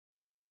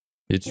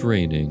It's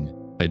raining.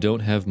 I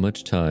don't have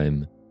much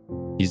time.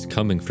 He's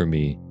coming for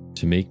me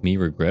to make me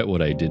regret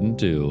what I didn't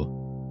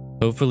do.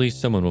 Hopefully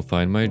someone will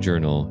find my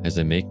journal as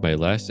I make my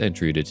last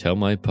entry to tell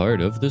my part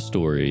of the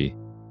story.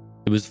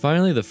 It was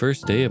finally the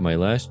first day of my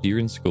last year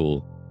in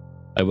school.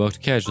 I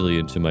walked casually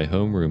into my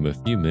homeroom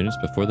a few minutes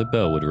before the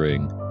bell would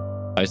ring.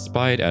 I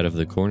spied out of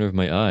the corner of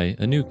my eye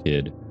a new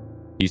kid.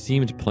 He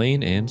seemed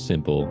plain and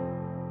simple.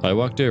 I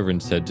walked over and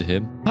said to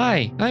him,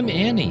 "Hi, I'm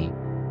Annie."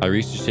 I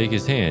reached to shake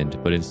his hand,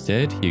 but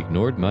instead he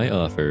ignored my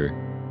offer.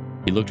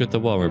 He looked at the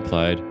wall and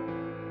replied,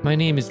 "My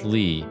name is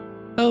Lee."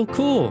 "Oh,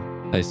 cool,"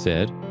 I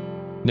said.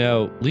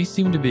 Now, Lee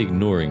seemed to be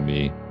ignoring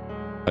me.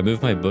 I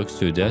moved my books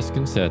to a desk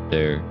and sat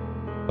there.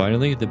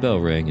 Finally, the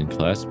bell rang and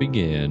class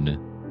began.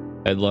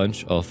 At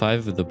lunch, all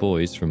 5 of the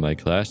boys from my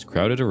class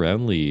crowded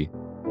around Lee.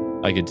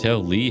 I could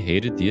tell Lee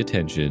hated the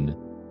attention.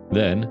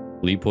 Then,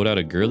 Lee pulled out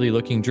a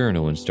girly-looking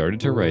journal and started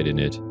to write in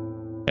it.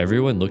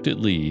 Everyone looked at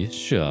Lee,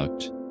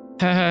 shocked.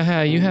 "Ha ha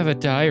ha, you have a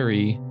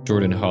diary,"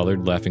 Jordan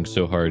hollered, laughing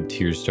so hard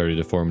tears started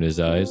to form in his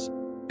eyes.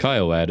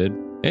 Kyle added,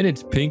 "And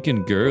it's pink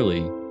and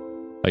girly."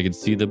 I could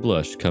see the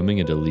blush coming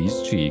into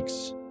Lee's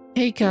cheeks.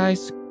 "Hey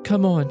guys,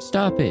 come on,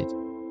 stop it,"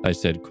 I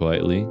said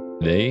quietly.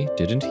 They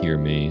didn't hear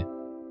me.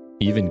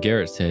 Even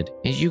Garrett said,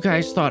 "You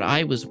guys thought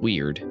I was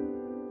weird."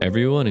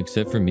 Everyone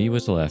except for me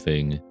was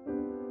laughing.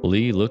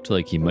 Lee looked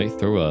like he might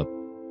throw up.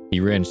 He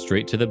ran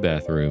straight to the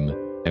bathroom.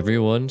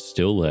 Everyone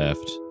still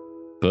laughed.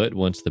 But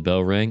once the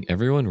bell rang,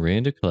 everyone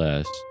ran to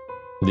class.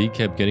 Lee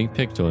kept getting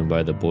picked on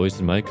by the boys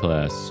in my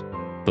class.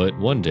 But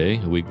one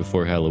day, a week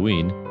before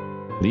Halloween,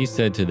 Lee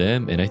said to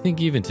them, and I think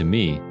even to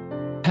me,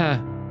 "Ha,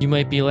 you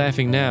might be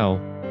laughing now,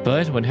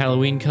 but when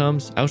Halloween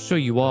comes, I'll show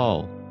you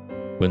all."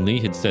 When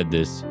Lee had said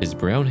this, his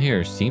brown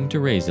hair seemed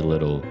to raise a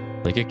little,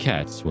 like a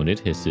cat's when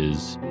it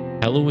hisses.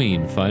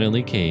 Halloween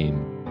finally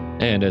came.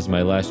 And as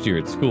my last year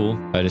at school,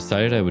 I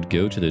decided I would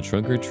go to the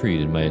trunk or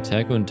treat in my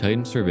Attack on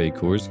Titan Survey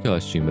Corps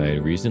costume I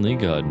had recently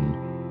gotten.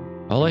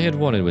 All I had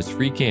wanted was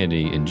free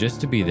candy and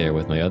just to be there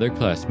with my other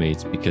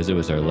classmates because it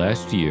was our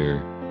last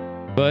year.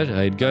 But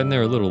I had gotten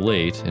there a little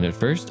late, and at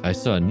first I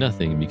saw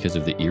nothing because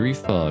of the eerie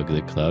fog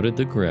that clouded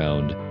the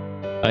ground.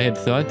 I had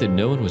thought that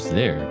no one was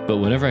there, but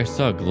whenever I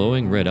saw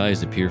glowing red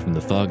eyes appear from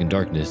the fog and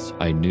darkness,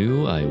 I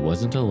knew I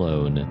wasn't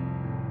alone.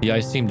 The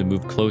eyes seemed to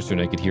move closer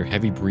and I could hear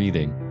heavy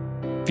breathing.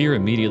 Fear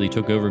immediately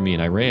took over me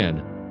and I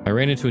ran. I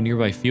ran into a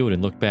nearby field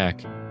and looked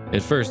back.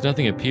 At first,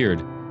 nothing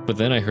appeared, but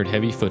then I heard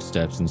heavy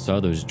footsteps and saw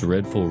those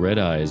dreadful red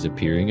eyes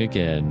appearing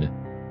again.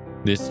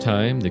 This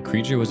time, the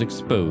creature was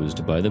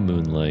exposed by the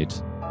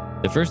moonlight.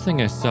 The first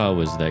thing I saw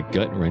was that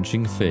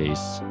gut-wrenching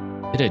face.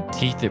 It had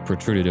teeth that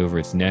protruded over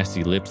its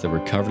nasty lips that were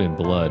covered in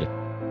blood,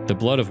 the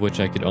blood of which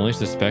I could only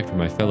suspect from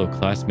my fellow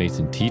classmates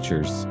and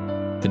teachers.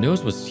 The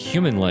nose was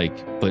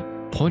human-like,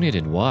 but pointed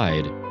and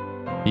wide.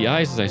 The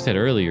eyes, as I said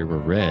earlier, were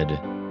red.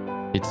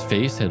 Its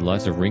face had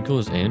lots of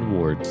wrinkles and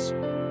warts.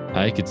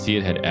 I could see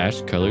it had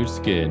ash-colored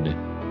skin.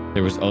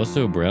 There was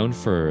also brown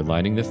fur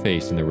lining the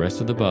face and the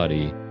rest of the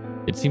body.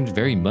 It seemed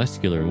very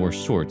muscular and wore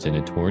shorts and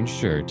a torn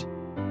shirt.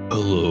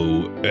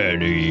 "Hello,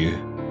 Annie,"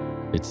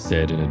 it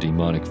said in a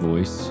demonic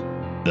voice.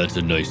 "That's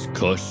a nice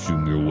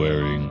costume you're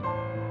wearing.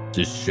 It's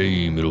a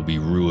shame it'll be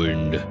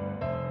ruined."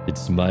 It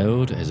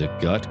smiled as it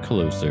got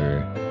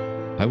closer.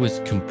 I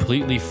was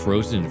completely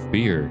frozen in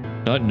fear,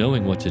 not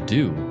knowing what to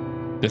do.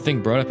 The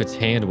thing brought up its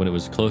hand when it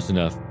was close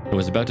enough and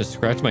was about to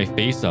scratch my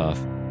face off.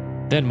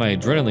 Then my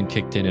adrenaline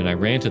kicked in and I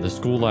ran to the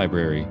school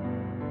library.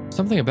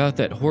 Something about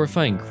that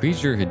horrifying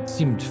creature had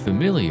seemed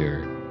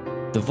familiar.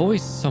 The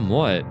voice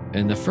somewhat,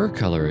 and the fur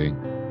coloring.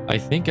 I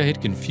think I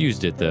had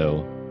confused it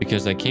though,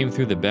 because I came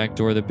through the back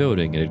door of the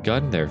building and had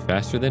gotten there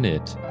faster than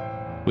it.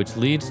 Which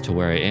leads to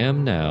where I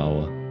am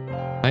now.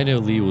 I know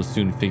Lee will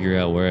soon figure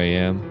out where I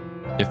am.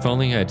 If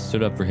only I had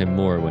stood up for him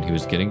more when he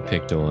was getting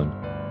picked on.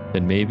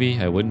 Then maybe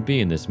I wouldn't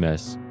be in this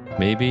mess.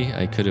 Maybe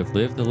I could have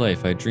lived the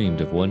life I dreamed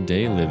of one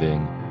day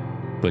living.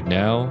 But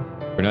now,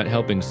 for not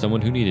helping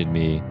someone who needed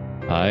me,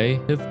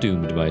 I have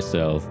doomed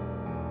myself.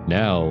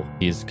 Now,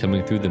 he is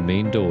coming through the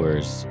main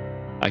doors.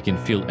 I can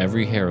feel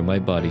every hair on my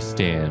body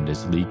stand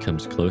as Lee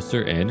comes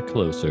closer and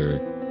closer.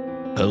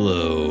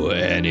 "Hello,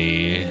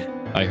 Annie,"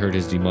 I heard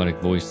his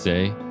demonic voice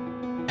say.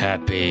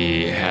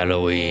 "Happy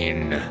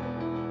Halloween."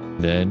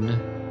 Then,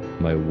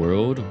 my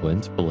world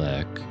went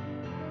black.